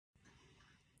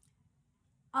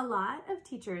A lot of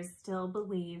teachers still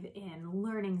believe in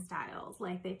learning styles,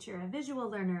 like that you're a visual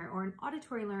learner or an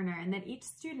auditory learner, and that each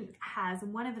student has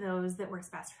one of those that works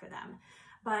best for them.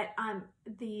 But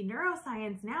the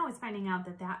neuroscience now is finding out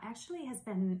that that actually has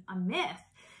been a myth,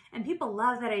 and people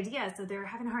love that idea, so they're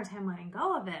having a hard time letting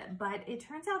go of it. But it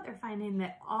turns out they're finding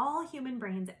that all human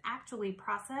brains actually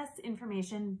process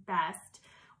information best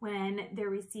when they're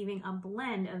receiving a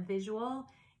blend of visual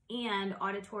and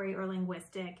auditory or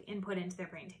linguistic input into their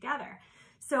brain together.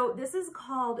 So this is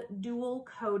called dual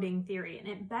coding theory, and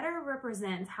it better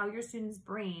represents how your students'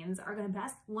 brains are going to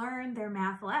best learn their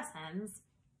math lessons,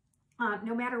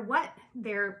 no matter what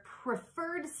their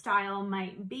preferred style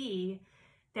might be.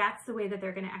 That's the way that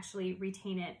they're going to actually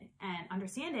retain it and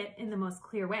understand it in the most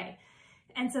clear way.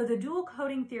 And so the dual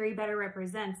coding theory better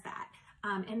represents that.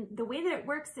 And the way that it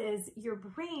works is your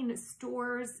brain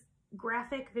stores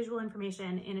graphic visual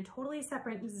information in a totally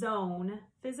separate zone,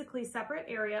 physically separate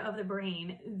area of the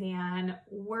brain than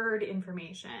word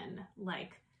information,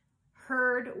 like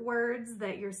heard words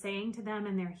that you're saying to them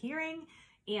and they're hearing,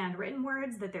 and written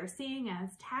words that they're seeing as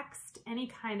text, any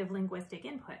kind of linguistic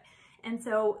input. And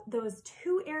so those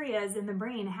two areas in the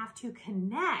brain have to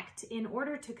connect in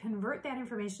order to convert that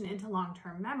information into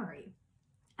long-term memory.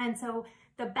 And so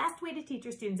the best way to teach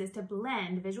your students is to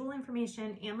blend visual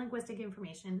information and linguistic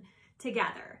information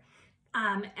together.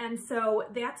 And so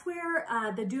that's where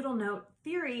the Doodle note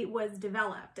theory was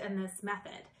developed, and this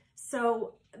method.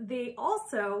 So they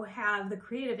also have the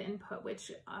creative input,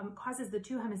 which causes the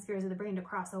two hemispheres of the brain to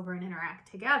cross over and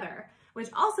interact together, which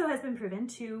also has been proven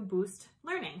to boost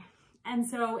learning. And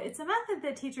so it's a method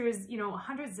that teachers,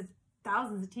 hundreds of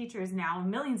thousands of teachers now,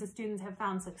 millions of students have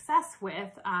found success with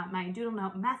my Doodle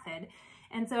note method.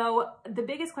 And so the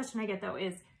biggest question I get though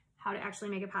is how to actually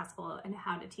make it possible and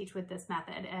how to teach with this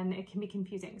method. And it can be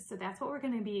confusing. So that's what we're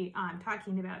going to be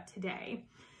talking about today.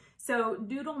 So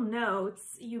Doodle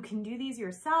notes, you can do these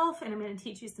yourself, and I'm going to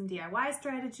teach you some DIY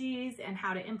strategies and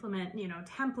how to implement,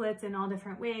 templates in all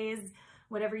different ways,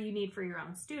 whatever you need for your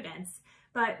own students.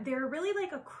 But they're really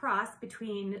like a cross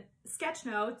between sketch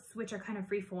notes, which are kind of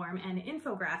free form, and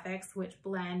infographics, which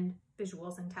blend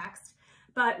visuals and text,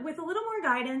 but with a little more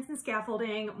guidance and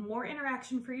scaffolding, more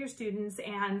interaction for your students,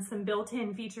 and some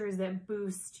built-in features that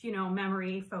boost,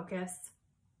 memory, focus,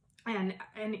 and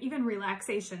even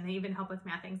relaxation. They even help with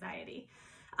math anxiety.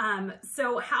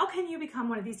 So how can you become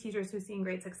one of these teachers who's seeing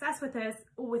great success with this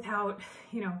without,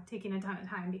 taking a ton of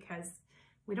time? Because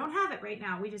we don't have it right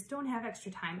now. We just don't have extra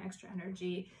time, extra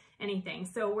energy, anything.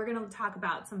 So we're going to talk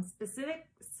about some specific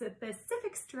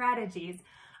strategies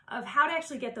of how to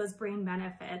actually get those brain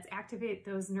benefits, activate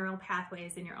those neural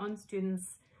pathways in your own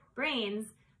students' brains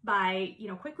by,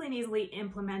 quickly and easily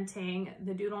implementing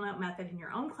the Doodle note method in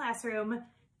your own classroom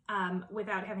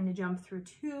without having to jump through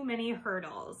too many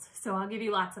hurdles. So I'll give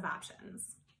you lots of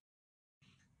options.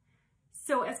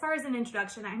 So as far as an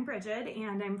introduction, I'm Bridget,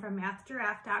 and I'm from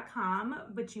mathgiraffe.com,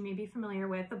 which you may be familiar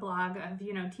with, the blog of,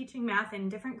 teaching math in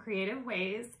different creative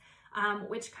ways,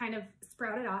 which kind of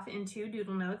sprouted off into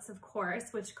Doodle notes, of course,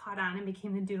 which caught on and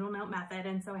became the Doodle note method.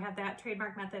 And so I have that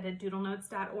trademark method at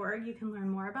doodlenotes.org. You can learn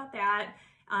more about that,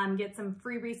 get some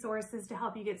free resources to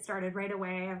help you get started right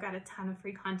away. I've got a ton of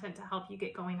free content to help you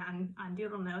get going on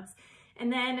Doodle notes.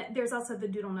 And then there's also the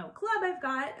Doodle Note Club I've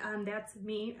got. That's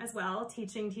me as well,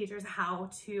 teaching teachers how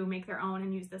to make their own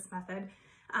and use this method.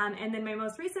 And then my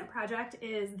most recent project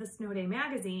is the Snow Day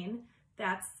magazine.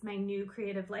 That's my new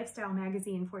creative lifestyle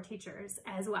magazine for teachers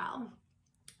as well.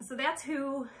 So that's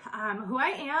who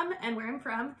I am and where I'm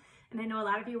from. And I know a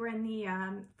lot of you were in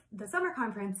the summer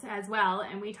conference as well,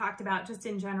 and we talked about just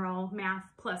in general math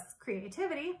plus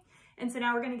creativity. And so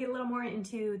now we're going to get a little more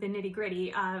into the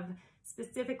nitty-gritty of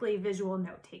specifically visual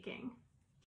note-taking.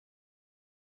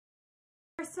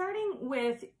 We're starting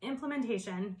with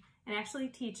implementation and actually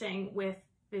teaching with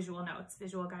visual notes,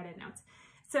 visual guided notes.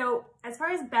 So as far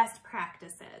as best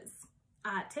practices,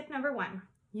 tip number one,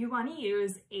 you want to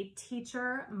use a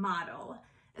teacher model,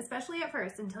 especially at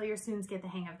first until your students get the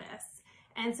hang of this.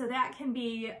 And so that can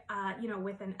be,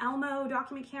 with an Elmo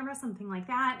document camera, something like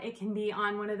that. It can be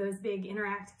on one of those big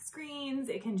interactive screens.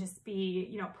 It can just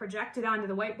be, projected onto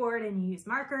the whiteboard and you use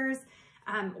markers.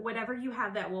 Whatever you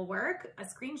have that will work. A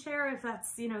screen share if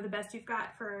that's, the best you've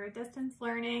got for distance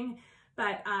learning.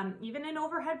 But even an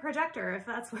overhead projector,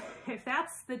 if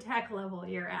that's the tech level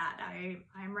you're at,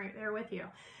 I'm right there with you.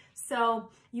 So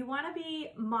you want to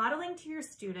be modeling to your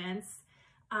students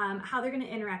how they're going to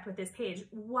interact with this page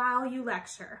while you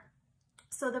lecture.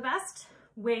 So the best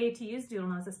way to use Doodle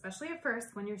notes, especially at first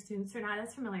when your students are not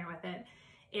as familiar with it,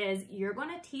 is you're going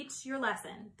to teach your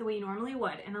lesson the way you normally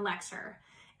would in a lecture.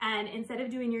 And instead of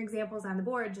doing your examples on the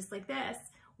board just like this,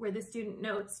 where the student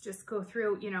notes just go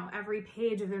through, you know, every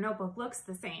page of their notebook looks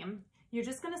the same, you're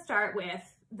just going to start with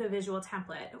the visual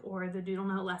template or the Doodle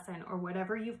note lesson or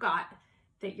whatever you've got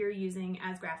that you're using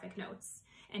as graphic notes.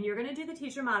 And you're going to do the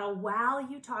teacher model while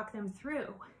you talk them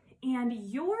through. And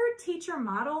your teacher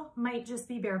model might just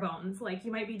be bare bones, like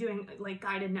you might be doing like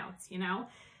guided notes, you know,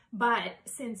 but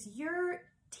since you're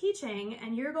teaching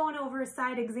and you're going over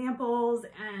side examples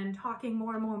and talking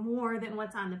more and more than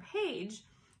what's on the page,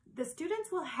 the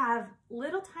students will have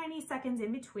little tiny seconds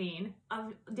in between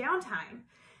of downtime.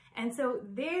 And so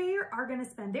they are going to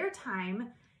spend their time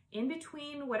in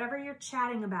between whatever you're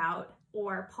chatting about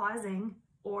or pausing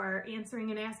or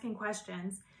answering and asking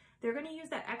questions. They're going to use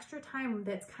that extra time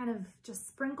that's kind of just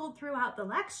sprinkled throughout the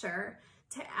lecture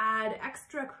to add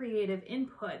extra creative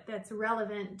input that's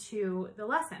relevant to the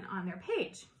lesson on their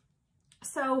page.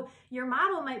 So your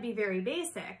model might be very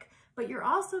basic, but you're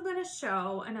also going to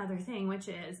show another thing, which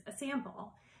is a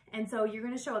sample. And so you're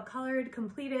going to show a colored,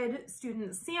 completed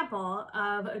student sample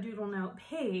of a Doodle note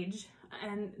page,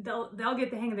 and they'll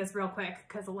get the hang of this real quick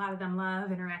because a lot of them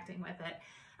love interacting with it.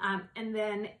 And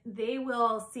then they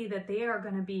will see that they are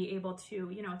going to be able to,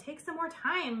 you know, take some more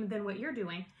time than what you're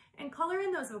doing and color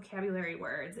in those vocabulary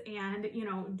words and, you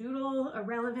know, doodle a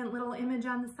relevant little image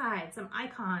on the side, some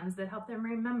icons that help them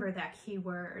remember that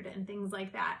keyword and things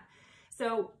like that.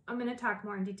 So I'm going to talk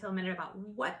more in detail in a minute about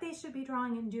what they should be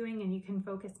drawing and doing, and you can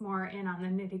focus more in on the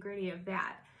nitty-gritty of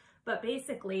that. But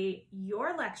basically,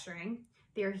 you're lecturing,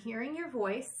 they're hearing your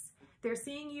voice, they're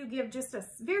seeing you give just a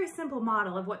very simple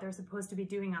model of what they're supposed to be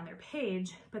doing on their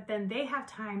page, but then they have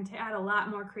time to add a lot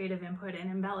more creative input and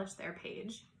embellish their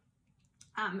page.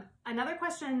 Another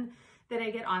question that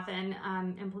I get often,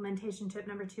 implementation tip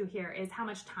number 2 here, is how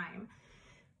much time?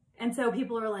 And so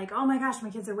people are like, oh my gosh, my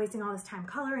kids are wasting all this time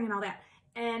coloring and all that.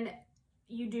 And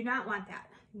you do not want that.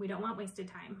 We don't want wasted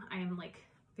time. I am like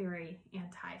very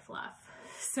anti-fluff.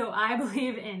 So I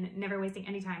believe in never wasting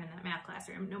any time in that math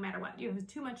classroom, no matter what. You have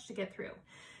too much to get through.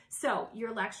 So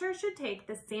your lecture should take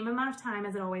the same amount of time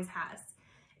as it always has,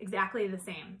 exactly the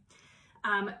same.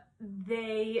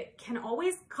 They can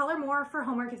always color more for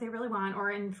homework if they really want,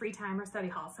 or in free time or study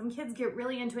hall. Some kids get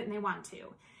really into it and they want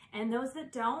to. And those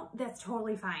that don't, that's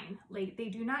totally fine. Like, they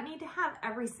do not need to have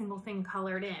every single thing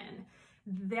colored in.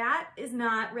 That is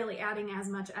not really adding as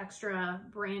much extra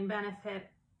brain benefit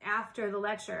after the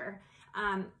lecture.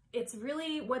 It's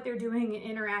really what they're doing,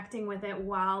 interacting with it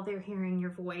while they're hearing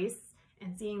your voice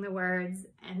and seeing the words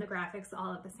and the graphics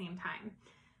all at the same time.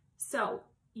 So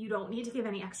you don't need to give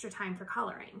any extra time for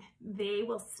coloring. They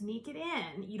will sneak it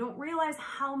in. You don't realize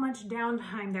how much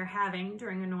downtime they're having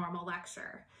during a normal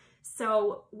lecture.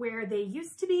 So where they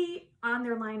used to be on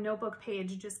their line notebook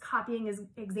page just copying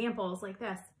examples like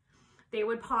this, they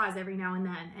would pause every now and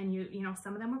then, and you know,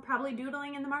 some of them were probably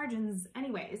doodling in the margins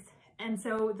anyways. And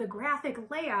so the graphic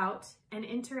layout and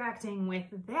interacting with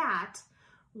that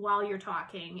while you're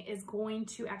talking is going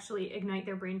to actually ignite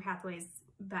their brain pathways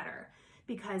better,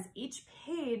 because each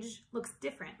page looks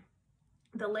different.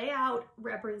 The layout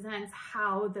represents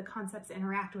how the concepts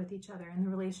interact with each other and the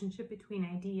relationship between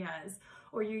ideas,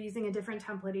 or you're using a different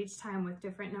template each time with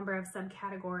different number of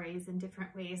subcategories and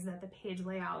different ways that the page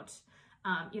layout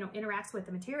you know, interacts with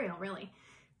the material, really.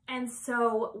 And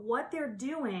so what they're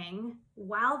doing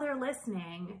while they're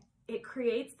listening, it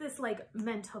creates this like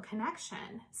mental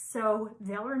connection. So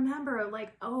they'll remember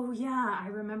like, oh yeah, I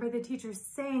remember the teacher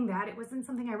saying that. It wasn't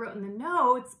something I wrote in the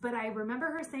notes, but I remember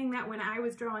her saying that when I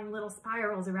was drawing little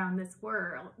spirals around this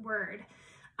word.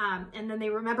 And then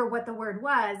they remember what the word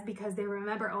was because they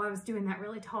remember, oh, I was doing that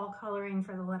really tall coloring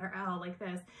for the letter L like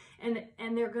this.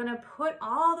 And they're gonna put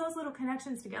all those little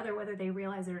connections together whether they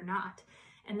realize it or not.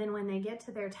 And then when they get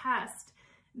to their test,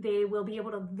 they will be able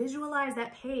to visualize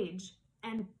that page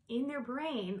and in their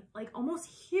brain, like almost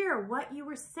hear what you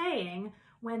were saying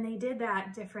when they did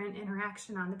that different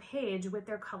interaction on the page with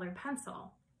their colored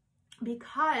pencil.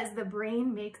 Because the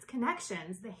brain makes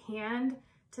connections, the hand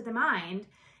to the mind,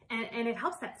 and it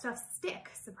helps that stuff stick,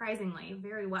 surprisingly,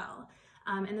 very well.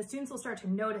 And the students will start to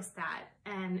notice that.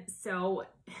 And so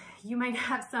you might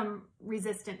have some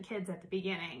resistant kids at the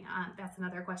beginning. That's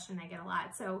another question I get a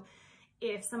lot. So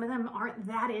if some of them aren't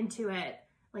that into it,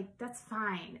 like, that's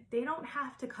fine. They don't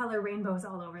have to color rainbows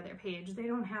all over their page. They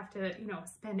don't have to, you know,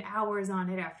 spend hours on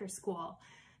it after school.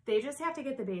 They just have to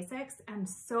get the basics, and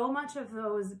so much of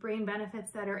those brain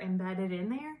benefits that are embedded in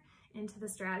there into the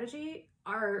strategy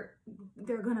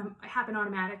they're gonna happen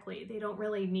automatically. They don't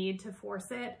really need to force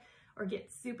it or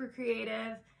get super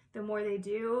creative. The more they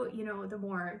do, you know, the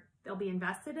more they'll be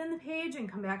invested in the page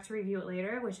and come back to review it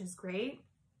later, which is great.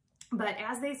 But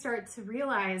as they start to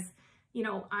realize, you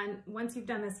know, once you've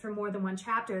done this for more than one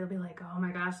chapter, they'll be like, oh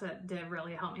my gosh, that did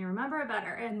really help me remember it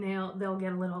better. And they'll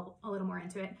get a little more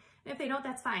into it. And if they don't,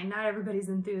 that's fine. Not everybody's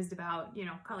enthused about, you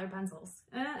know, colored pencils,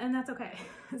 and that's okay.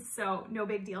 So no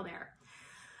big deal there.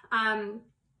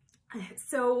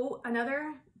 So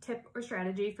another tip or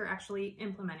strategy for actually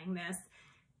implementing this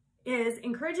is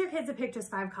encourage your kids to pick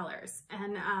just 5 colors.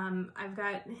 And I've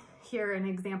got here an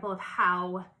example of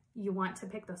how you want to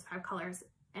pick those 5 colors.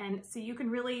 And so you can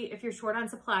really, if you're short on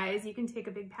supplies, you can take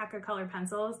a big pack of colored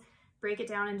pencils, break it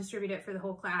down and distribute it for the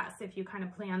whole class if you kind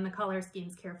of plan the color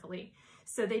schemes carefully.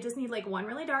 So they just need like one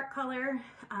really dark color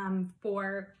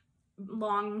for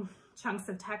long chunks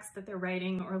of text that they're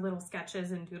writing, or little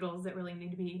sketches and doodles that really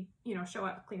need to be, you know, show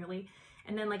up clearly.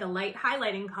 And then like a light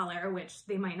highlighting color, which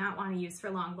they might not want to use for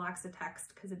long blocks of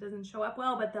text because it doesn't show up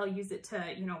well, but they'll use it to,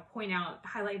 you know, point out,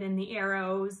 highlight in the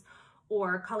arrows,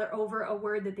 or color over a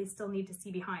word that they still need to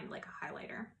see behind, like a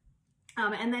highlighter.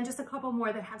 And then just a couple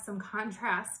more that have some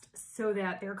contrast so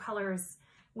that their colors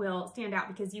will stand out,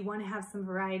 because you want to have some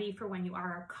variety for when you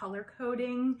are color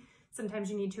coding.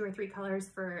 Sometimes you need 2 or 3 colors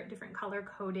for different color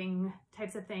coding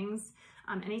types of things.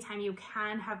 Anytime you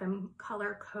can have them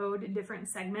color code different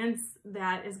segments,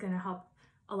 that is going to help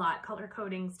a lot. Color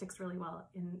coding sticks really well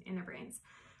in their brains.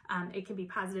 It can be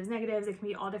positives, negatives, it can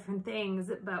be all different things,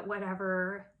 but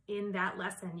whatever in that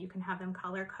lesson, you can have them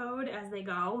color code as they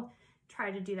go.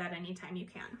 Try to do that anytime you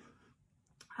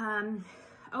can.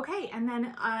 Okay, and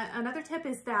then another tip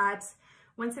is that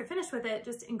once they're finished with it,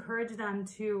 just encourage them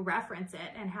to reference it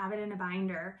and have it in a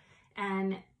binder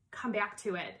and come back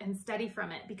to it and study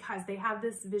from it, because they have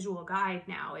this visual guide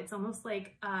now. It's almost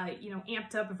like a, you know,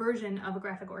 amped up version of a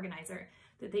graphic organizer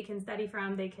that they can study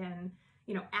from. They can,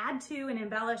 you know, add to and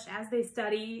embellish as they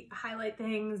study, highlight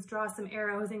things, draw some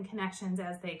arrows and connections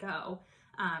as they go,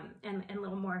 and a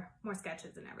little more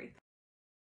sketches and everything.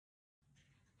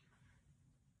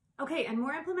 Okay, and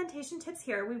more implementation tips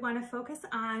here. We want to focus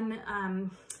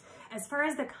on, as far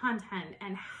as the content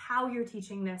and how you're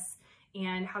teaching this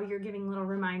and how you're giving little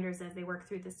reminders as they work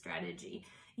through the strategy.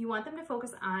 You want them to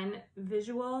focus on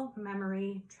visual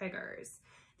memory triggers.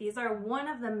 These are one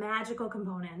of the magical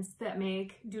components that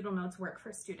make Doodle Notes work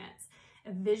for students.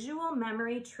 A visual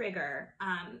memory trigger,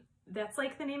 that's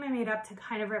like the name I made up to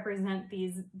kind of represent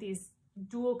these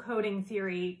dual coding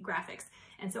theory graphics.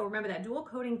 And so remember that dual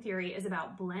coding theory is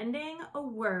about blending a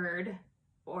word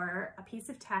or a piece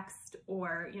of text,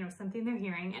 or, you know, something they're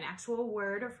hearing, an actual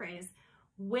word or phrase,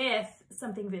 with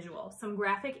something visual, some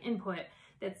graphic input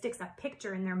that sticks a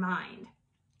picture in their mind.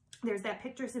 There's that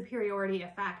picture superiority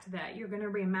effect that you're going to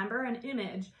remember an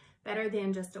image better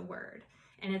than just a word.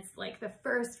 And it's like the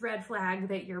first red flag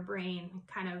that your brain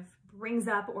kind of brings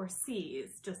up or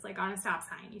sees, just like on a stop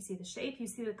sign. You see the shape, you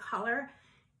see the color,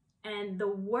 and the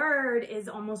word is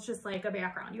almost just like a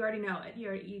background. You already know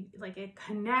it. Like it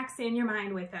connects in your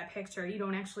mind with that picture. You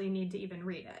don't actually need to even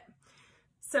read it.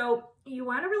 So you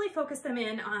want to really focus them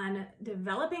in on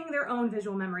developing their own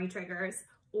visual memory triggers,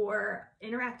 or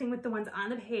interacting with the ones on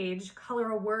the page, color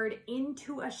a word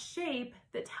into a shape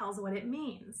that tells what it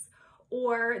means.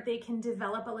 Or they can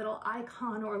develop a little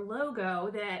icon or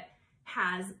logo that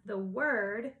has the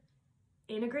word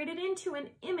integrated into an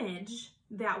image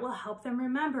that will help them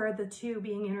remember the two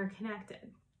being interconnected.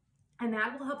 And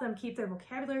that will help them keep their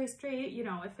vocabulary straight. You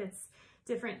know, if it's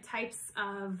different types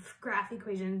of graph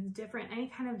equations, any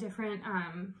kind of different,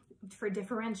 for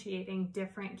differentiating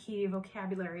different key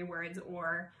vocabulary words,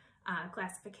 or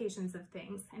classifications of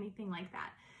things, anything like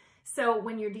that. So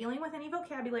when you're dealing with any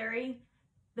vocabulary,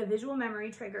 the visual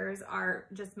memory triggers are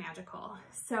just magical.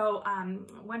 So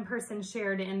one person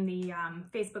shared in the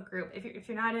Facebook group, if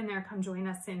you're not in there, come join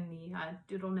us in the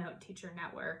Doodle Note Teacher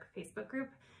Network Facebook group.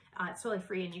 It's really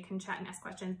free and you can chat and ask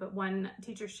questions, but one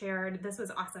teacher shared, this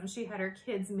was awesome. She had her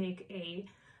kids make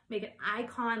an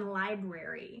icon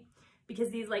library, because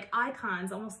these like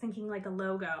icons, almost thinking like a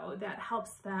logo, that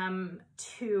helps them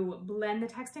to blend the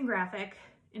text and graphic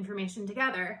information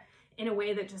together in a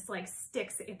way that just like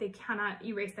sticks if they cannot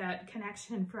erase that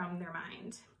connection from their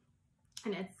mind.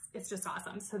 And it's just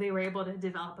awesome. So they were able to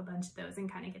develop a bunch of those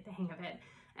and kind of get the hang of it.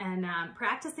 And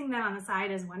practicing that on the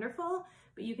side is wonderful,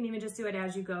 but you can even just do it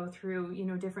as you go through, you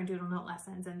know, different Doodle Note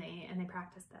lessons, and they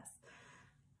practice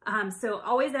this. So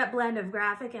always that blend of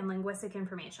graphic and linguistic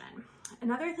information.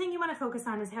 Another thing you want to focus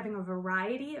on is having a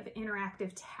variety of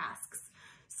interactive tasks.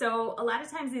 So a lot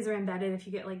of times these are embedded if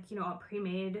you get like, you know, a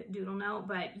pre-made Doodle Note,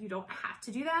 but you don't have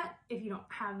to do that. If you don't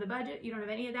have the budget, you don't have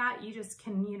any of that, you just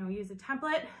can, you know, use a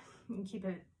template and keep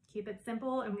it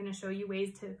simple. I'm going to show you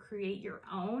ways to create your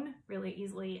own really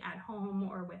easily at home,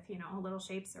 or with, you know, little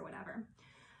shapes or whatever.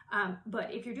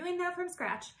 But if you're doing that from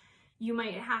scratch, you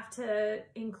might have to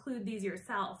include these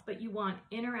yourself, but you want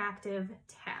interactive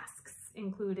tasks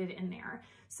included in there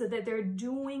so that they're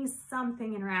doing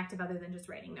something interactive other than just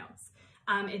writing notes.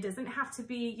 It doesn't have to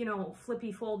be, you know,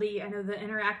 flippy foldy. I know the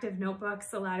interactive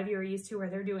notebooks a lot of you are used to where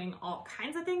they're doing all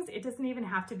kinds of things. It doesn't even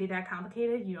have to be that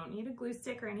complicated. You don't need a glue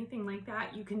stick or anything like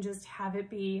that. You can just have it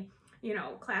be, you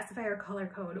know, classify or color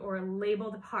code or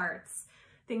label the parts,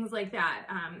 things like that.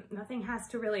 Nothing has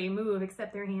to really move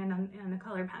except their hand and the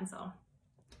color pencil.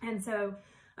 And so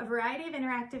a variety of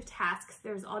interactive tasks,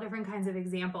 there's all different kinds of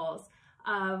examples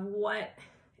of what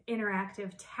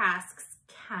interactive tasks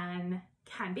can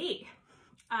be.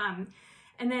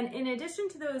 And then in addition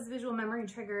to those visual memory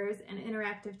triggers and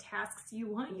interactive tasks, you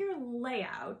want your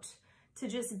layout to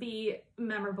just be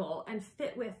memorable and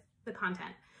fit with the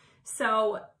content.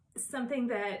 So something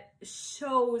that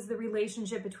shows the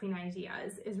relationship between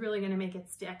ideas is really going to make it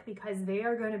stick, because they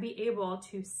are going to be able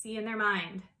to see in their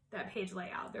mind that page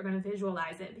layout. They're going to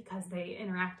visualize it because they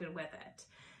interacted with it.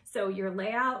 So your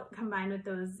layout combined with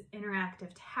those interactive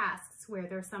tasks where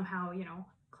they're somehow, you know,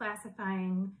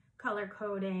 classifying, color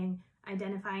coding,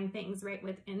 identifying things right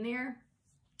within there,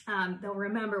 they'll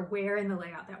remember where in the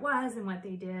layout that was and what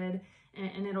they did,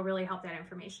 and it'll really help that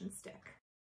information stick.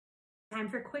 Time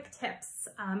for quick tips.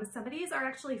 Some of these are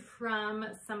actually from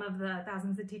some of the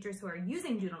thousands of teachers who are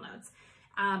using Doodle Notes.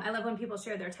 I love when people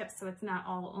share their tips, so it's not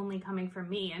all only coming from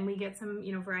me, and we get some,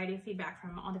 you know, variety of feedback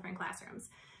from all different classrooms.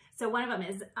 So one of them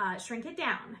is shrink it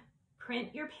down.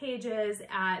 Print your pages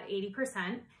at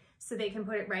 80%. so they can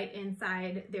put it right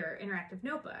inside their interactive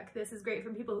notebook. This is great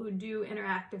for people who do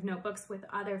interactive notebooks with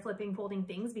other flipping, folding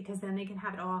things, because then they can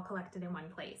have it all collected in one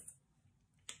place.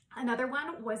 Another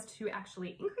one was to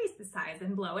actually increase the size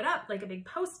and blow it up like a big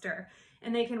poster,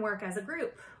 and they can work as a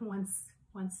group once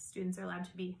students are allowed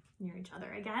to be near each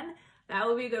other again. That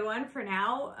will be a good one. For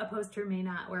now, a poster may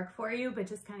not work for you, but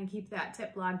just kind of keep that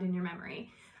tip logged in your memory.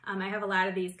 I have a lot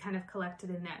of these kind of collected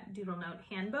in that Doodle Note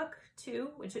handbook too,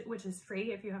 which is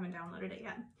free if you haven't downloaded it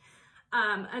yet.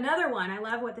 Another one, I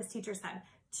love what this teacher said,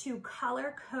 to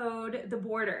color code the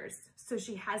borders. So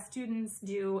she has students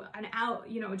do an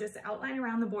just outline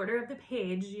around the border of the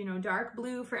page, dark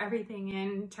blue for everything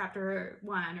in chapter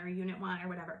 1 or unit 1 or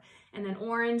whatever, and then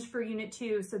orange for unit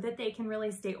 2, so that they can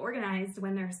really stay organized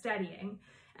when they're studying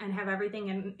and have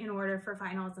everything in order for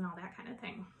finals and all that kind of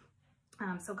thing.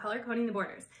 So color coding the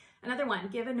borders. Another one,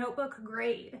 give a notebook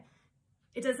grade.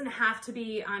 It doesn't have to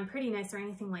be on pretty nice or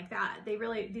anything like that.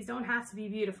 These don't have to be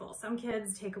beautiful. Some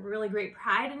kids take really great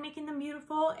pride in making them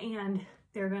beautiful, and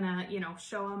they're gonna,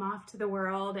 show them off to the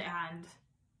world and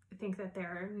think that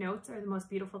their notes are the most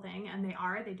beautiful thing, and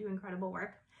they do incredible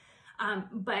work.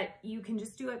 But you can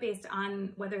just do it based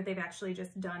on whether they've actually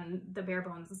just done the bare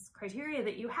bones criteria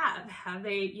that you have. Have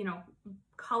they,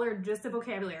 colored just the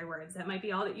vocabulary words? That might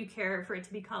be all that you care for it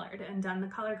to be colored, and done the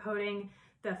color coding,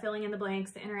 the filling in the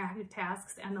blanks, the interactive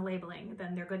tasks, and the labeling,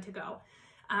 then they're good to go.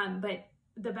 But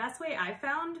the best way I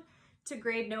found to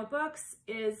grade notebooks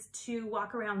is to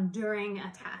walk around during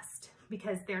a test,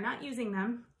 because they're not using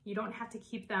them. You don't have to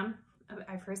keep them.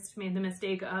 I first made the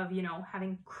mistake of,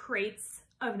 having crates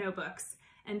of notebooks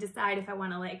and decide if I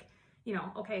want to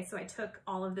okay, so I took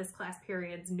all of this class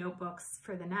period's notebooks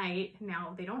for the night.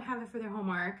 Now they don't have it for their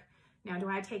homework. Now do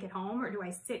I take it home, or do I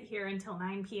sit here until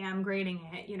 9 p.m. grading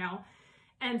it,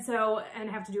 and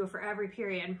have to do it for every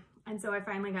period? And so I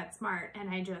finally got smart, and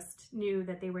I just knew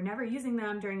that they were never using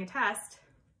them during a test.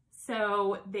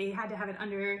 So they had to have it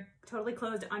totally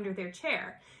closed under their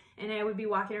chair. And I would be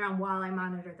walking around while I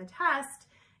monitor the test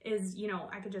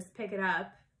I could just pick it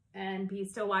up and be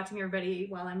still watching everybody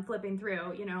while I'm flipping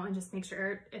through, and just make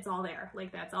sure it's all there.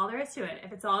 Like, that's all there is to it.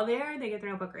 If it's all there, they get their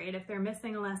notebook grade. If they're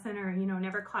missing a lesson or,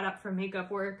 never caught up from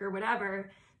makeup work or whatever,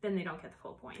 then they don't get the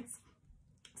full points.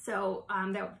 So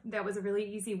that was a really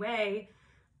easy way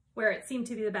where it seemed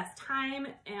to be the best time,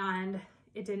 and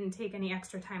it didn't take any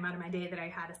extra time out of my day that I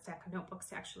had a stack of notebooks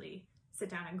to actually sit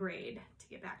down and grade to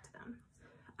get back to them.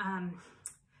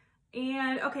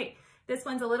 And okay, this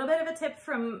one's a little bit of a tip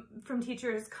from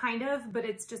teachers, kind of, but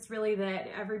it's just really that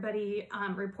everybody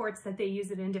reports that they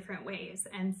use it in different ways.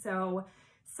 And so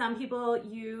some people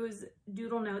use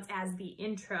Doodle Notes as the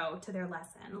intro to their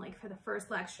lesson, like for the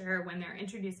first lecture when they're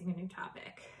introducing a new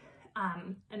topic.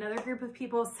 Another group of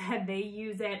people said they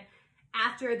use it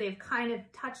after they've kind of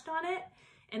touched on it,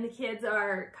 and the kids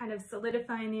are kind of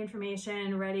solidifying the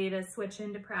information, ready to switch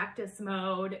into practice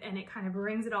mode, and it kind of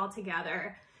brings it all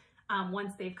together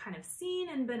once they've kind of seen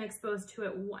and been exposed to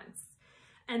it once.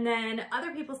 And then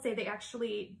other people say they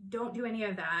actually don't do any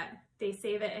of that. they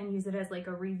save it and use it as like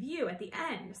a review at the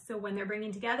end. So when they're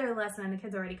bringing together a lesson and the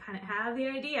kids already kind of have the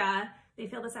idea, they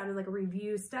fill this out as like a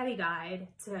review study guide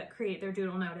to create their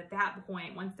doodle note at that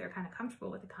point once they're kind of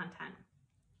comfortable with the content.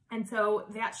 And so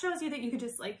that shows you that you could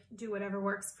just like do whatever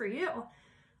works for you.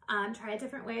 Try it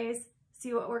different ways,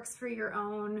 see what works for your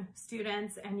own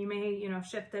students, and you may, you know,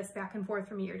 shift this back and forth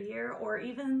from year to year, or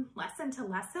even lesson to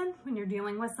lesson. When you're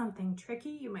dealing with something tricky,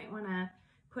 you might want to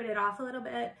put it off a little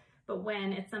bit, but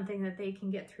when it's something that they can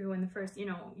get through in the first, you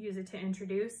know, use it to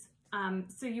introduce.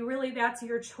 So you really, that's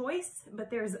your choice, but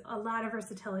there's a lot of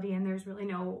versatility and there's really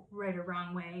no right or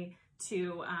wrong way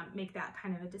to make that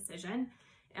kind of a decision.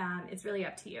 It's really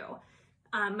up to you.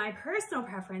 My personal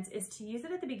preference is to use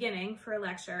it at the beginning for a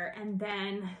lecture and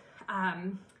then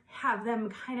have them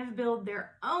kind of build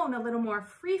their own a little more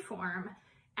freeform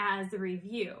as a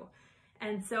review.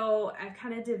 And so I've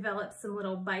kind of developed some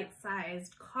little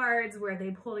bite-sized cards where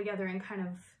they pull together and kind of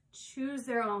choose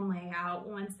their own layout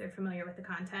once they're familiar with the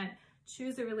content,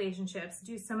 choose the relationships,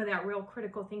 do some of that real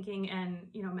critical thinking and,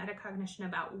 you know, metacognition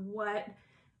about what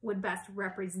would best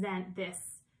represent this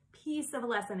piece of a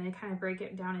lesson, and kind of break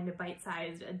it down into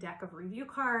bite-sized, a deck of review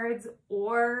cards,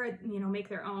 or, you know, make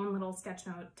their own little sketch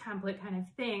note template kind of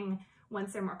thing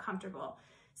once they're more comfortable.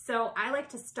 So I like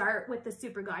to start with the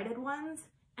super guided ones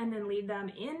and then lead them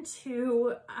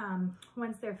into,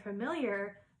 once they're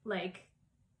familiar, like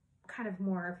kind of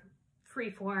more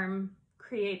freeform,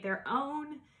 create their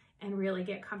own and really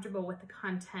get comfortable with the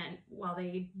content while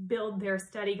they build their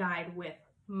study guide with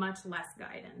much less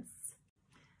guidance.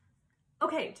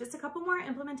 Okay, just a couple more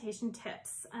implementation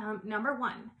tips. Number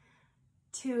one,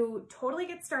 to totally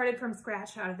get started from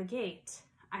scratch out of the gate,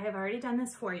 I have already done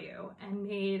this for you and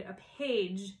made a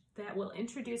page that will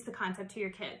introduce the concept to your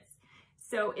kids.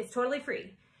 So it's totally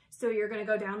free. So you're gonna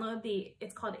go download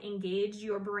it's called Engage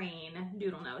Your Brain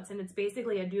Doodle Notes. And it's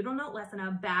basically a doodle note lesson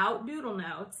about doodle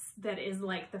notes that is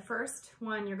like the first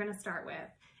one you're gonna start with.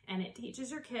 And it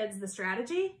teaches your kids the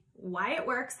strategy, why it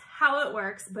works, how it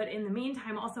works, but in the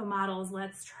meantime also models,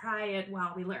 let's try it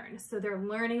while we learn. So they're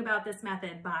learning about this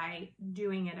method by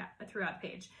doing it throughout the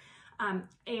page.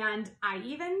 And I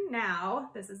even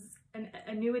now, this is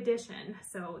a new addition,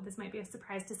 so this might be a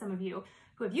surprise to some of you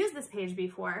who have used this page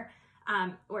before,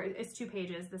 or it's 2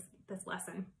 pages, this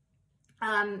lesson.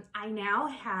 I now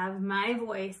have my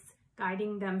voice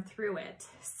guiding them through it.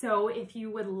 So if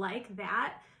you would like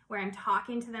that, where I'm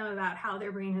talking to them about how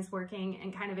their brain is working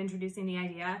and kind of introducing the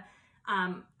idea,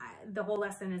 the whole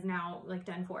lesson is now like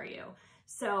done for you.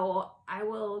 So I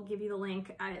will give you the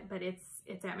link, but it's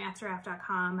at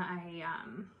mathsgiraffe.com. I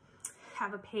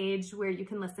have a page where you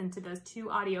can listen to those 2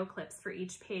 audio clips for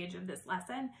each page of this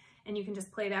lesson, and you can just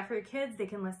play that for your kids. They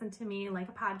can listen to me like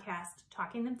a podcast,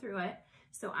 talking them through it.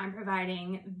 So I'm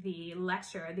providing the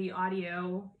lecture, the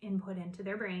audio input into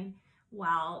their brain,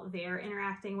 while they're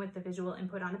interacting with the visual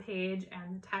input on the page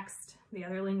and the text, the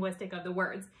other linguistic of the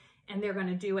words, and they're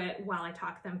gonna do it while I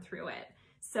talk them through it.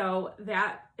 So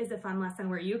that is a fun lesson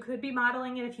where you could be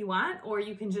modeling it if you want, or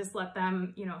you can just let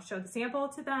them, you know, show the sample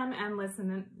to them and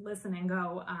listen and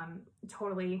go,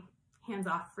 totally hands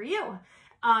off for you.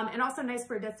 And also nice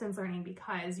for distance learning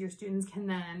because your students can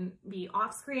then be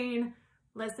off screen,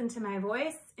 listen to my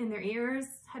voice in their ears,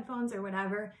 headphones or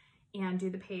whatever, and do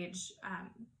the page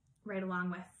right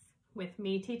along with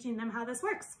me teaching them how this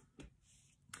works.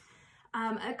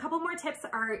 A couple more tips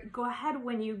are, go ahead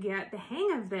when you get the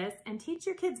hang of this and teach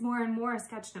your kids more and more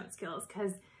sketch note skills,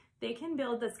 because they can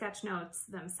build the sketch notes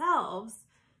themselves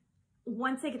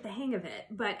once they get the hang of it.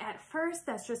 But at first,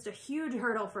 that's just a huge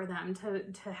hurdle for them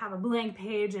to have a blank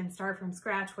page and start from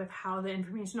scratch with how the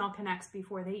information all connects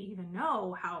before they even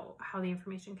know how the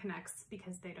information connects,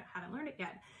 because they haven't learned it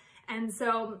yet. And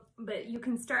so, but you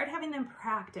can start having them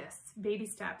practice baby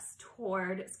steps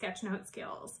toward sketch note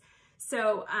skills.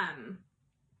 So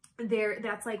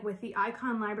that's like with the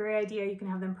icon library idea, you can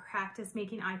have them practice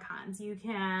making icons. You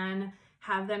can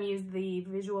have them use the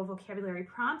visual vocabulary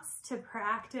prompts to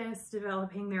practice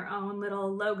developing their own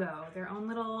little logo, their own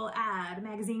little ad,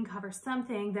 magazine cover,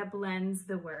 something that blends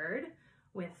the word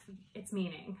with its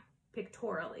meaning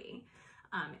pictorially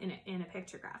in a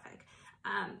picture graphic.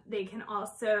 They can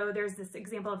also, there's this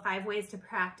example of 5 ways to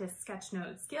practice sketch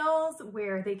note skills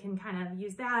where they can kind of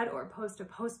use that or post a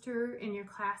poster in your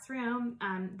classroom.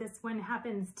 This one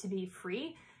happens to be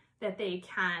free, that they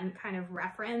can kind of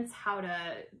reference how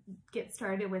to get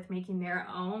started with making their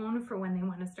own for when they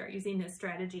want to start using this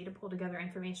strategy to pull together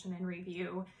information and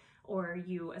review, or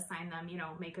you assign them, you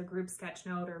know, make a group sketch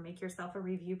note or make yourself a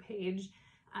review page.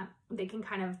 They can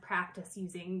kind of practice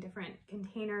using different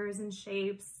containers and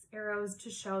shapes, arrows to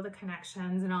show the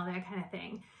connections and all that kind of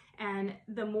thing. And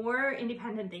the more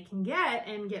independent they can get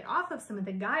and get off of some of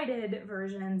the guided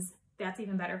versions, that's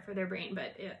even better for their brain.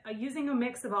 But using a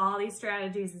mix of all these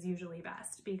strategies is usually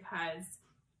best, because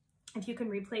if you can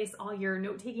replace all your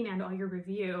note-taking and all your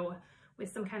review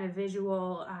with some kind of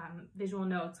visual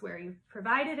notes where you've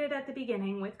provided it at the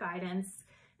beginning with guidance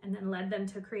and then led them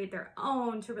to create their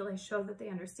own to really show that they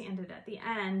understand it at the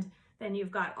end, then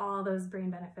you've got all those brain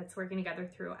benefits working together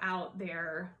throughout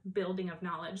their building of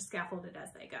knowledge, scaffolded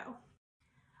as they go.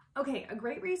 Okay, a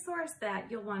great resource that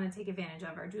you'll want to take advantage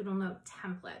of are Doodle Note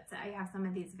templates. I have some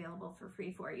of these available for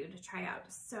free for you to try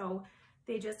out. So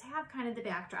they just have kind of the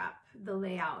backdrop, the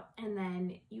layout, and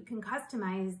then you can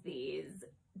customize these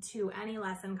to any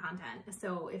lesson content.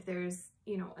 So if there's,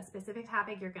 a specific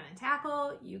topic you're going to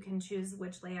tackle, you can choose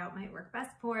which layout might work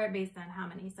best for it based on how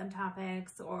many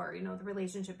subtopics or, the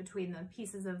relationship between the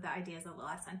pieces of the ideas of the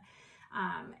lesson.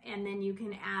 And then you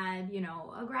can add,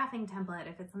 a graphing template.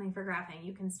 If it's something for graphing,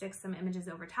 you can stick some images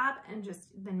over top and just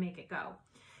then make it go.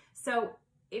 So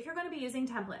if you're going to be using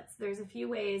templates, there's a few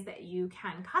ways that you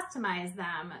can customize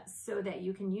them so that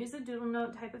you can use a Doodle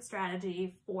Note type of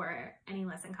strategy for any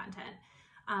lesson content.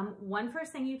 One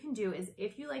first thing you can do is,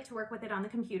 if you like to work with it on the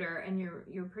computer and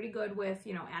you're pretty good with,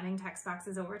 adding text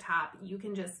boxes over top, you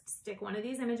can just stick one of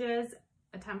these images,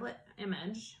 a template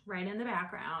image, right in the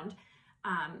background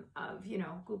of,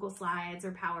 Google Slides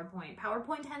or PowerPoint.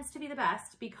 PowerPoint tends to be the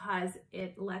best because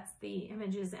it lets the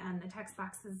images and the text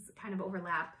boxes kind of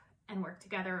overlap and work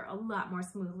together a lot more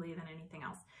smoothly than anything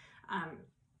else.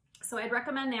 So I'd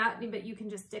recommend that, but you can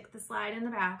just stick the slide in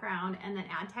the background and then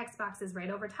add text boxes right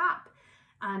over top.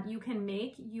 You can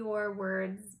make your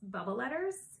words bubble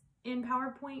letters in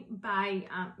PowerPoint by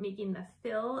making the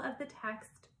fill of the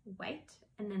text white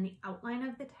and then the outline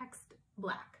of the text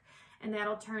black. And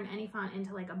that'll turn any font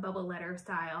into like a bubble letter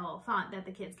style font that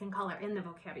the kids can color in the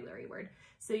vocabulary word.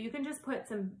 So you can just put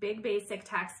some big basic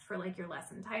text for like your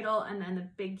lesson title, and then the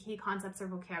big key concepts or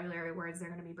vocabulary words they're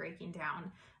going to be breaking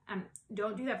down.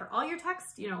 Don't do that for all your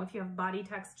text. If you have body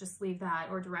text, just leave that,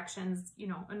 or directions,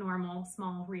 a normal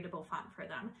small readable font for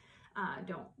them.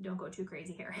 Don't go too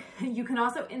crazy here. You can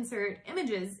also insert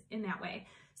images in that way.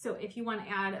 So if you want to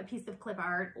add a piece of clip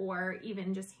art or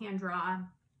even just hand draw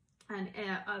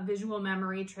a visual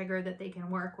memory trigger that they can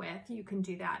work with, you can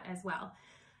do that as well.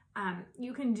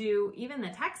 You can do even the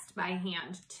text by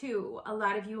hand too. A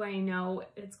lot of you, I know,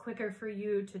 it's quicker for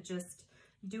you to just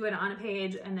do it on a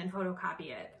page and then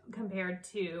photocopy it compared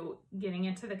to getting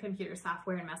into the computer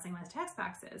software and messing with text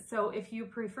boxes. So if you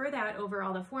prefer that over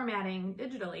all the formatting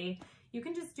digitally, you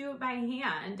can just do it by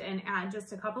hand and add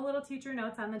just a couple little teacher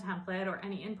notes on the template or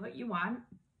any input you want,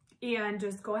 and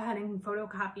just go ahead and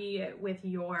photocopy it with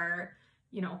your,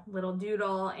 little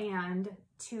doodle and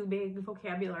two big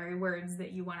vocabulary words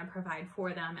that you want to provide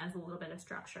for them as a little bit of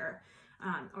structure,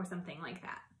 or something like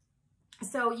that.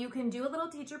 So you can do a little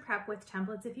teacher prep with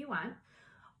templates if you want,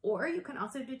 or you can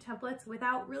also do templates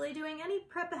without really doing any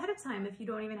prep ahead of time if you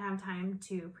don't even have time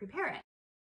to prepare it.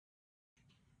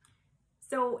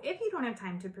 So if you don't have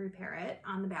time to prepare it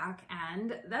on the back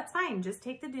end, that's fine. Just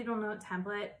take the Doodle Note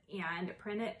template and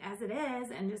print it as it is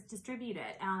and just distribute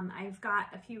it. I've got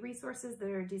a few resources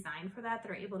that are designed for that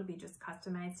are able to be just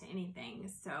customized to anything.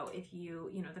 So if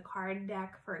the card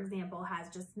deck, for example,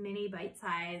 has just mini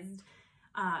bite-sized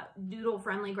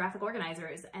doodle-friendly graphic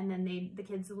organizers, and then the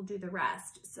kids will do the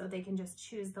rest. So they can just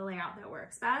choose the layout that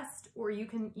works best, or you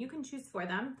can choose for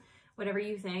them whatever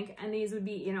you think. And these would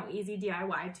be, easy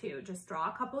DIY too. Just draw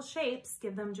a couple shapes,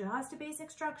 give them just a basic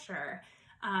structure.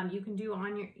 You can do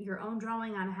on your own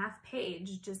drawing on a half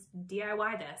page, just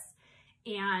DIY this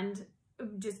and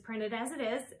just print it as it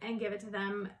is and give it to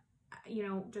them,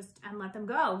 and let them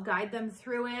go. Guide them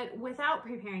through it without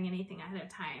preparing anything ahead of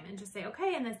time, and just say,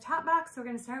 okay, in this top box, we're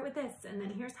going to start with this, and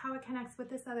then here's how it connects with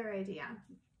this other idea.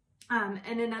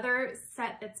 And another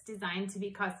set that's designed to be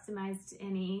customized to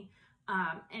any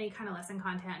kind of lesson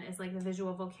content is like the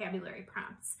visual vocabulary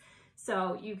prompts.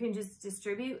 So you can just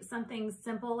distribute something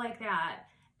simple like that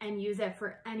and use it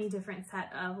for any different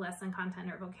set of lesson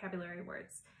content or vocabulary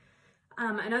words.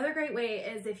 Another great way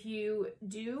is if you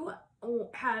do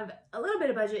have a little bit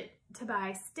of budget to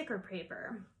buy sticker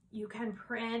paper, you can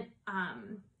print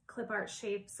clip art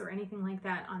shapes or anything like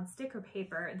that on sticker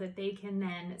paper that they can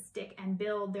then stick and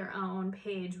build their own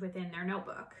page within their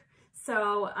notebook.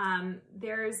 So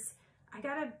I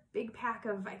got a big pack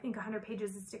of, I think, 100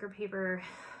 pages of sticker paper.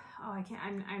 Oh, I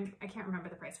can't remember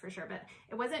the price for sure, but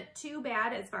it wasn't too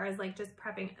bad as far as like just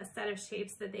prepping a set of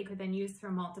shapes that they could then use for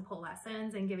multiple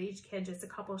lessons and give each kid just a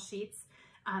couple sheets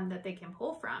that they can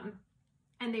pull from.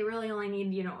 And they really only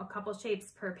need, a couple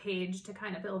shapes per page to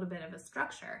kind of build a bit of a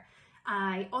structure.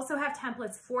 I also have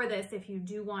templates for this if you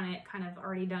do want it kind of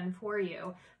already done for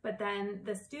you, but then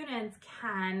the students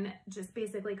can just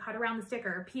basically cut around the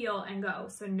sticker, peel and go.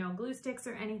 So no glue sticks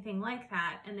or anything like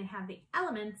that. And they have the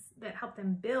elements that help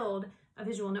them build a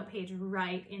visual note page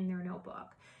right in their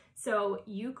notebook. So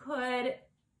you could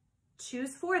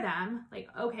choose for them, like,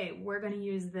 okay, we're going to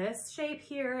use this shape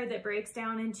here that breaks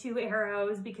down into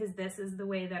arrows because this is the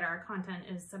way that our content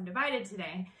is subdivided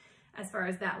today as far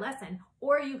as that lesson.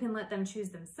 Or you can let them choose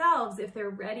themselves if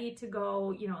they're ready to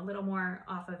go, you know, a little more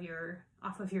off of your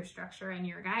structure and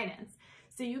your guidance.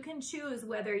 So you can choose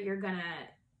whether you're going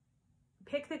to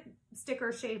pick the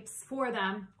sticker shapes for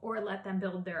them or let them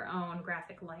build their own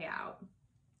graphic layout.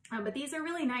 But these are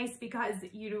really nice because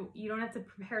you don't have to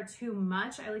prepare too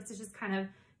much. I like to just kind of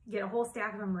get a whole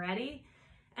stack of them ready,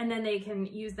 and then they can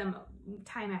use them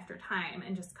time after time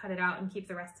and just cut it out and keep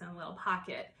the rest in a little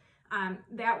pocket.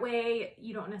 That way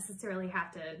you don't necessarily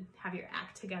have to have your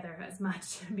act together as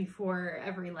much before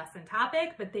every lesson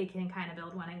topic, but they can kind of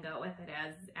build one and go with it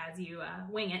as you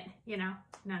wing it, you know,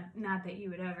 not that you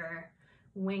would ever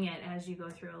wing it as you go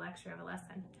through a lecture of a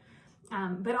lesson.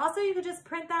 But also you could just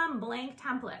print them blank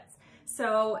templates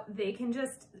so they can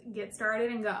just get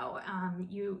started and go.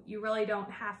 You really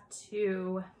don't have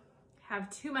to have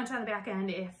too much on the back end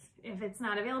if it's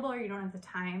not available or you don't have the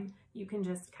time. You can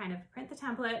just kind of print the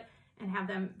template and have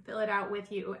them fill it out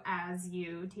with you as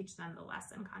you teach them the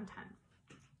lesson content.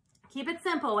 Keep it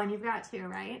simple when you've got to,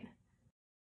 right?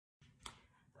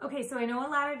 Okay, so I know a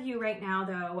lot of you right now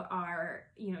though are,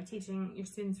 you know, teaching your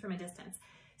students from a distance.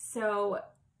 So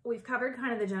we've covered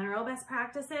kind of the general best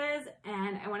practices,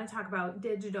 and I want to talk about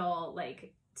digital,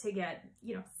 like to get,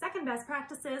 you know, second best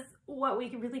practices, what we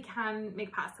really can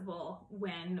make possible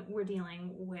when we're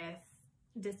dealing with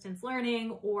distance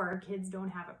learning or kids don't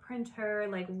have a printer.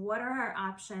 Like, what are our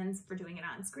options for doing it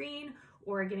on screen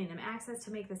or getting them access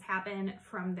to make this happen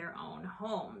from their own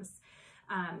homes?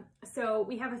 So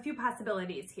we have a few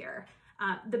possibilities here.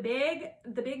 The big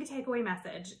takeaway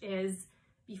message is,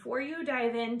 before you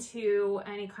dive into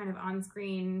any kind of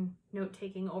on-screen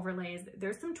note-taking overlays,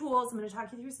 there's some tools. I'm going to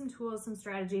talk you through some tools, some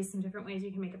strategies, some different ways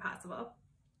you can make it possible.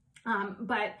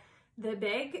 But the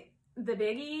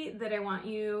biggie that I want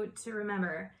you to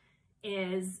remember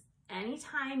is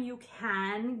anytime you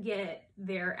can get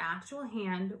their actual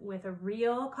hand with a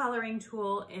real coloring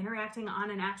tool interacting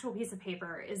on an actual piece of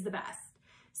paper is the best.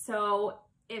 So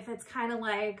if it's kind of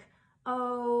like,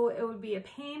 oh, it would be a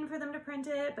pain for them to print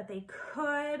it, but they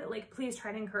could, like, please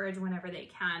try to encourage whenever they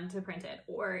can to print it.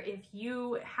 Or if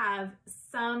you have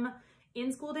some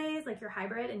in-school days, like you're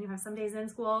hybrid and you have some days in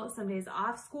school, some days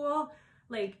off school,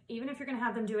 like, even if you're gonna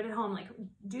have them do it at home, like,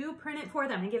 do print it for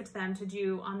them and give it to them to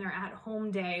do on their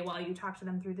at-home day while you talk to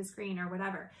them through the screen or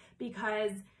whatever,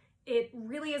 because it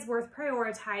really is worth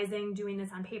prioritizing doing this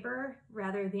on paper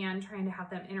rather than trying to have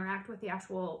them interact with the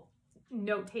actual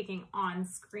note-taking on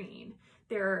screen.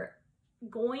 They're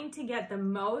going to get the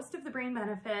most of the brain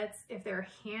benefits if their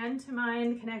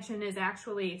hand-to-mind connection is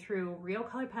actually through real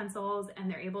colored pencils and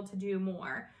they're able to do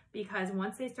more, because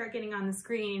once they start getting on the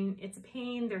screen, it's a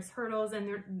pain, there's hurdles,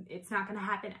 and it's not going to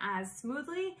happen as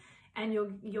smoothly, and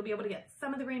you'll be able to get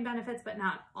some of the brain benefits, but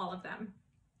not all of them.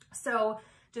 So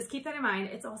just keep that in mind.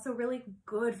 It's also really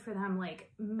good for them,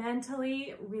 like,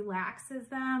 mentally relaxes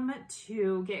them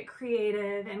to get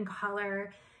creative and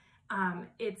color.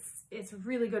 It's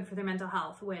really good for their mental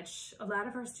health, which a lot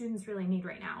of our students really need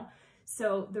right now.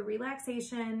 So the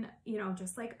relaxation, you know,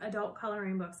 just like adult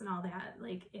coloring books and all that,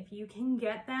 like, if you can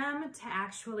get them to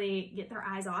actually get their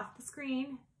eyes off the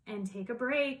screen and take a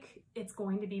break, it's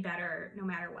going to be better no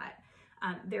matter what.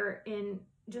 They're in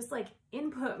just like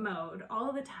input mode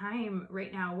all the time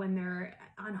right now when they're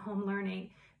on home learning.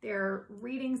 They're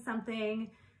reading something,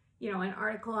 you know, an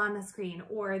article on the screen,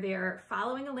 or they're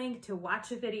following a link to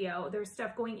watch a video. There's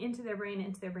stuff going into their brain,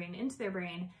 into their brain, into their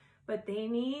brain, but they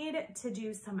need to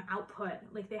do some output.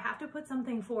 Like, they have to put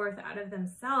something forth out of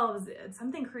themselves,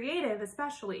 something creative.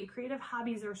 Especially creative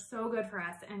hobbies are so good for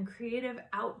us, and creative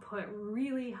output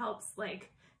really helps,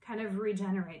 like, kind of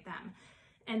regenerate them.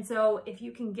 And so if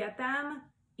you can get them,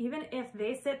 even if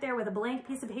they sit there with a blank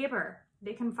piece of paper,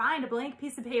 they can find a blank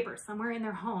piece of paper somewhere in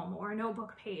their home or a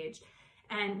notebook page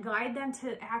and guide them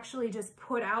to actually just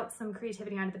put out some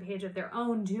creativity onto the page of their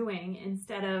own doing,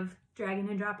 instead of dragging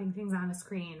and dropping things on a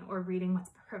screen or reading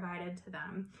what's provided to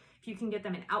them. If you can get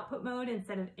them in output mode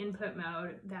instead of input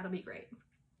mode, that'll be great.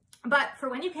 But for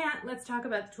when you can't, let's talk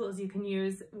about the tools you can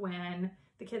use when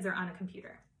the kids are on a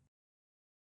computer.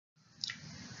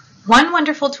 One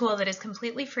wonderful tool that is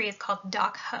completely free is called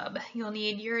DocHub. You'll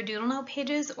need your Doodle Note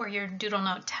pages or your Doodle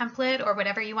Note template or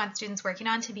whatever you want students working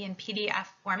on to be in PDF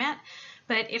format.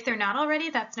 But if they're not already,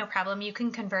 that's no problem. You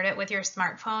can convert it with your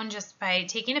smartphone just by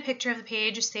taking a picture of the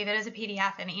page, save it as a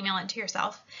PDF, and email it to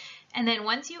yourself. And then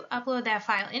once you upload that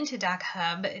file into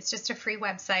DocHub, it's just a free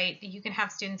website. You can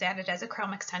have students add it as a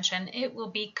Chrome extension. It will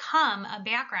become a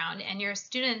background, and your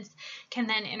students can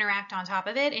then interact on top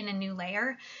of it in a new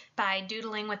layer by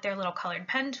doodling with their little colored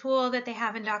pen tool that they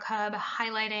have in DocHub,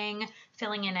 highlighting,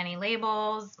 filling in any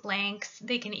labels, blanks.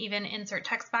 They can even insert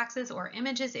text boxes or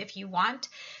images if you want.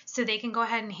 So they can go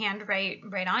ahead and handwrite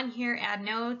right on here, add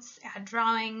notes, add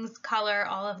drawings, color,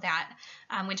 all of that,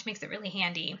 which makes it really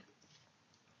handy.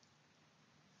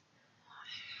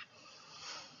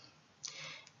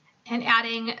 And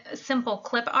adding simple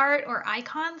clip art or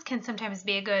icons can sometimes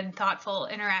be a good, thoughtful,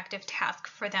 interactive task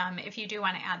for them if you do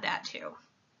want to add that too.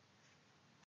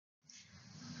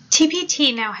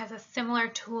 TPT now has a similar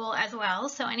tool as well,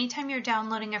 so anytime you're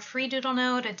downloading a free Doodle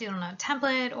Note, a Doodle Note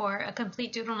template, or a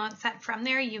complete Doodle Note set from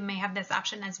there, you may have this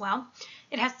option as well.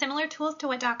 It has similar tools to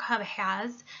what DocHub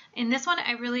has. In this one,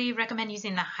 I really recommend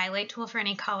using the highlight tool for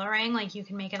any coloring, like you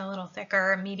can make it a little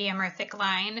thicker, medium or thick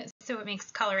line, so it makes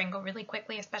coloring go really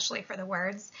quickly, especially for the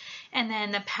words. And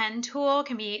then the pen tool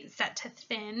can be set to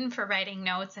thin for writing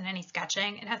notes and any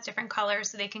sketching. It has different colors,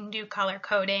 so they can do color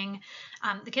coding.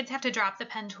 The kids have to drop the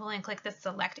pen tool and click the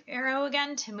select arrow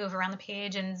again to move around the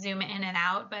page and zoom in and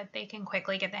out, but they can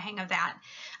quickly get the hang of that.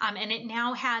 And it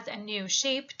now has a new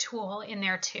shape tool in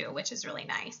there too, which is really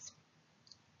nice.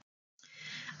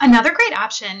 Another great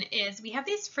option is we have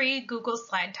these free Google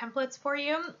slide templates for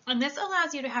you, and this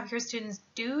allows you to have your students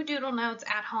do Doodle Notes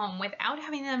at home without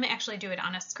having them actually do it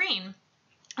on a screen.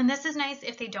 And this is nice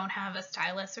if they don't have a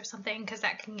stylus or something, because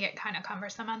that can get kind of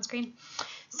cumbersome on screen.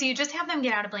 So you just have them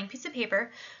get out a blank piece of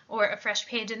paper or a fresh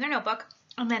page in their notebook,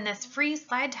 and then this free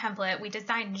slide template we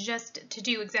designed just to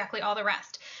do exactly all the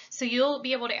rest. So you'll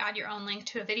be able to add your own link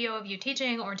to a video of you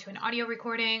teaching or to an audio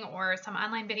recording or some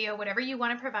online video, whatever you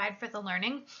want to provide for the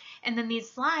learning. And then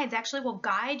these slides actually will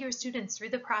guide your students through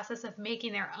the process of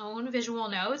making their own visual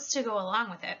notes to go along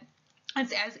with it.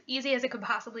 It's as easy as it could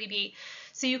possibly be.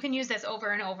 So you can use this over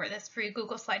and over. This free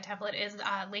Google Slide template is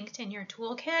linked in your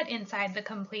toolkit inside the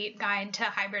complete guide to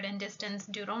hybrid and distance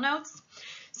Doodle Notes.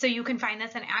 So you can find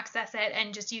this and access it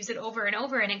and just use it over and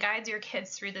over, and it guides your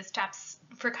kids through the steps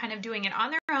for kind of doing it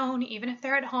on their own, even if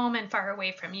they're at home and far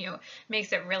away from you.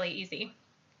 Makes it really easy.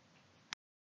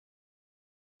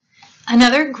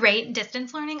 Another great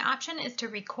distance learning option is to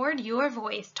record your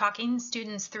voice talking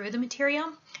students through the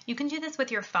material. You can do this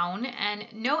with your phone, and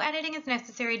no editing is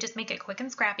necessary. Just make it quick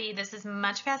and scrappy. This is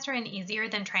much faster and easier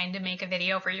than trying to make a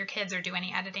video for your kids or do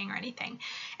any editing or anything.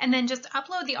 And then just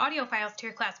upload the audio files to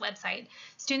your class website.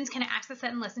 Students can access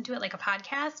it and listen to it like a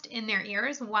podcast in their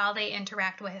ears while they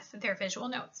interact with their visual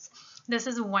notes. This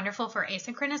is wonderful for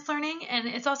asynchronous learning, and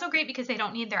it's also great because they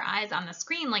don't need their eyes on the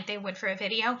screen like they would for a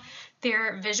video.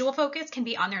 Their visual focus can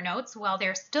be on their notes while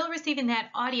they're still receiving that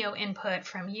audio input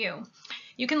from you.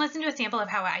 You can listen to a sample of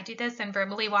how I do this and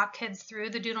verbally walk kids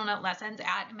through the Doodle Note lessons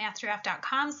at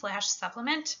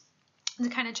mathsdraft.com/supplement to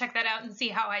kind of check that out and see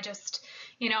how I just,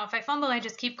 if I fumble, I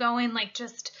just keep going. Like,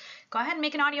 just go ahead and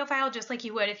make an audio file just like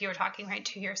you would if you were talking right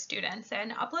to your students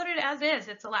and upload it as is.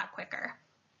 It's a lot quicker.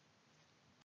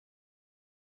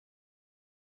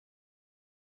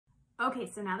 Okay,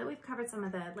 so now that we've covered some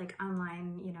of the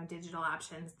online, digital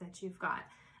options that you've got,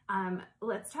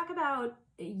 let's talk about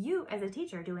you as a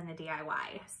teacher doing the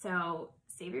DIY. So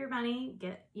save your money,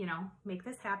 make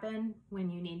this happen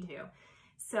when you need to.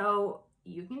 So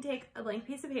you can take a blank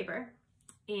piece of paper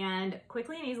and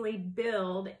quickly and easily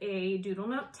build a Doodle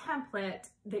Note template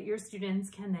that your students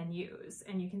can then use,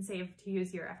 and you can save to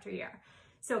use year after year.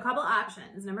 So a couple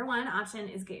options. Number one option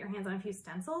is get your hands on a few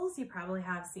stencils. You probably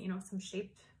have, some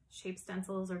shape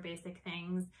stencils or basic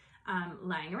things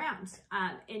lying around.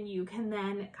 And you can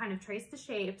then kind of trace the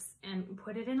shapes and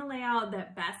put it in a layout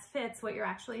that best fits what you're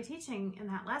actually teaching in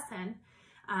that lesson.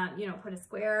 Put a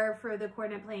square for the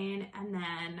coordinate plane and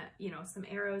then, some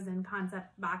arrows and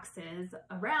concept boxes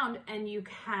around, and you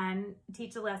can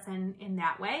teach a lesson in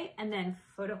that way and then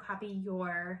photocopy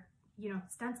your,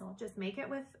 stencil. Just make it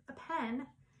with a pen,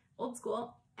 old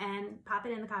school, and pop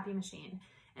it in the copy machine.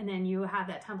 And then you have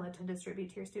that template to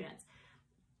distribute to your students.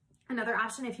 Another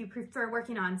option, if you prefer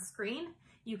working on screen,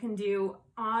 you can do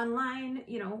online,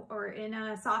 or in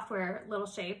a software, little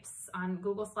shapes on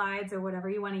Google Slides or whatever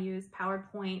you want to use,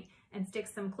 PowerPoint, and stick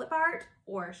some clip art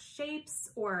or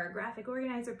shapes or graphic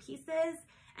organizer pieces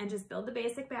and just build the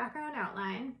basic background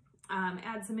outline.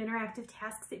 Add some interactive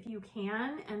tasks if you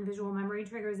can, and visual memory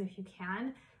triggers if you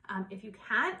can. If you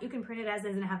can't, you can print it as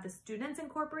is and have the students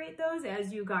incorporate those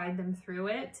as you guide them through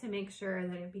it to make sure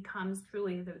that it becomes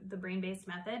truly the brain-based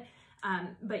method.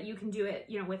 But you can do it,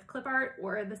 you know, with clip art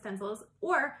or the stencils,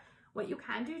 or what you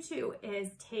can do too is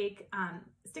take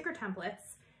sticker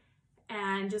templates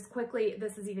and just quickly,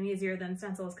 this is even easier than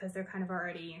stencils because they're kind of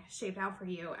already shaped out for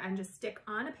you, and just stick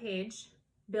on a page,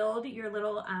 build your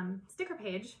little sticker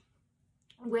page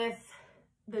with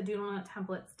the Doodle Note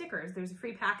template stickers. There's a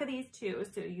free pack of these too,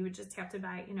 so you would just have to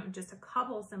buy, you know, just a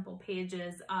couple simple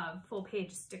pages of full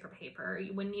page sticker paper.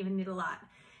 You wouldn't even need a lot.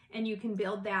 And you can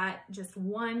build that, just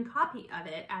one copy of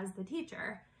it as the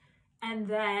teacher. And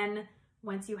then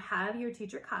once you have your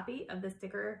teacher copy of the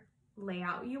sticker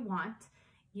layout you want,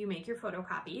 you make your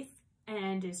photocopies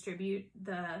and distribute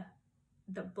the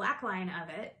black line of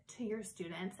it to your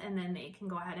students, and then they can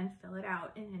go ahead and fill it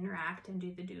out and interact and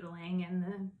do the doodling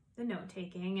and the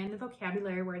note-taking and the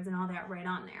vocabulary words and all that right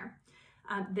on there.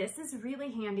 This is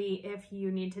really handy if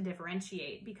you need to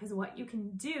differentiate, because what you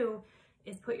can do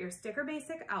is put your sticker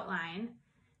basic outline,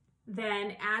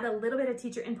 then add a little bit of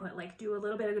teacher input, like do a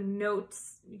little bit of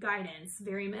notes, guidance,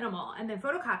 very minimal, and then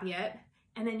photocopy it.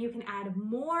 And then you can add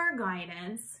more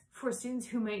guidance for students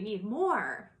who might need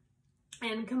more,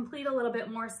 and complete a little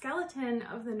bit more skeleton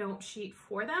of the note sheet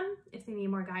for them if they need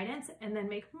more guidance, and then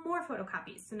make more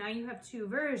photocopies. So now you have two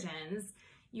versions.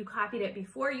 You copied it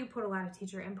before you put a lot of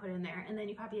teacher input in there, and then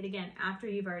you copy it again after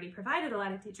you've already provided a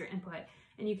lot of teacher input,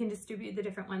 and you can distribute the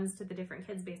different ones to the different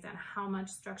kids based on how much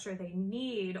structure they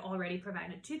need already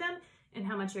provided to them and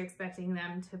how much you're expecting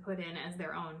them to put in as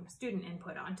their own student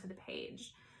input onto the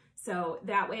page. So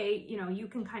that way, you know, you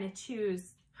can kind of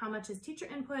choose how much is teacher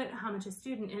input, how much is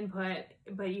student input,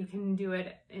 but you can do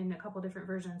it in a couple different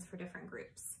versions for different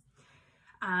groups.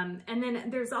 And then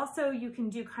there's also, you can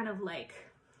do kind of like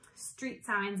street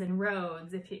signs and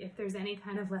roads if there's any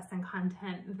kind of lesson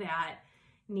content that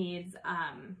needs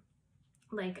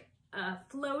like a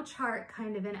flow chart,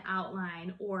 kind of an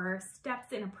outline, or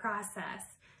steps in a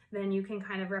process. Then you can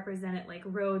kind of represent it like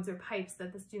roads or pipes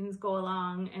that the students go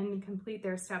along and complete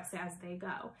their steps as they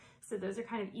go. So those are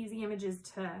kind of easy images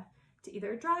to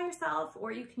either draw yourself,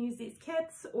 or you can use these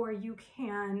kits, or you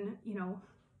can, you know,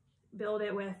 build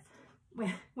it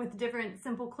with different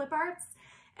simple clip arts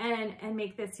and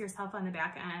make this yourself on the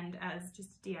back end as just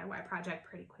a DIY project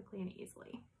pretty quickly and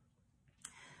easily.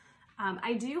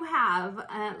 I do have,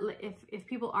 if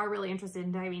people are really interested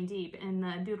in diving deep in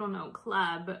the Doodle Note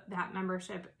Club, that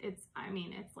membership, it's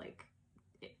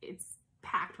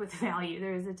packed with value.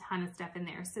 There's a ton of stuff in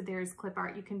there. So there's clip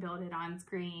art, you can build it on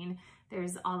screen.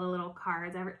 There's all the little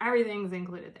cards, everything's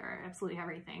included there, absolutely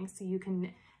everything. So you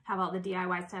can have all the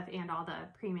DIY stuff and all the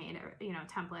pre-made, you know,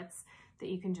 templates that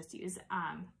you can just use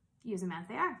them as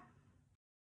they are.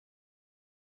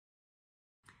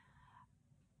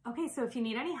 Okay, so if you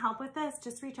need any help with this,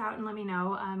 just reach out and let me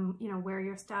know, you know, where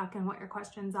you're stuck and what your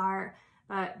questions are.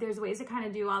 But there's ways to kind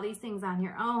of do all these things on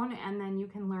your own, and then you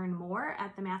can learn more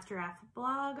at the Master F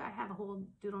blog. I have a whole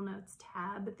Doodle Notes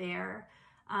tab there.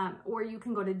 Or you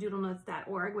can go to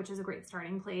doodlenotes.org, which is a great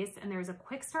starting place. And there's a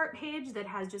quick start page that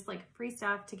has just like free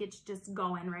stuff to get you just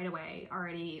going right away,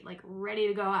 already like ready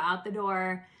to go out the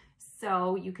door.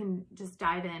 So you can just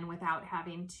dive in without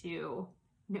having to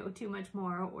know too much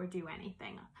more or do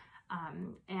anything.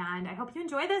 And I hope you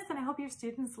enjoy this, and I hope your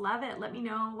students love it. Let me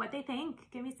know what they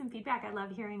think. Give me some feedback. I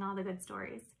love hearing all the good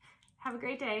stories. Have a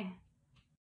great day.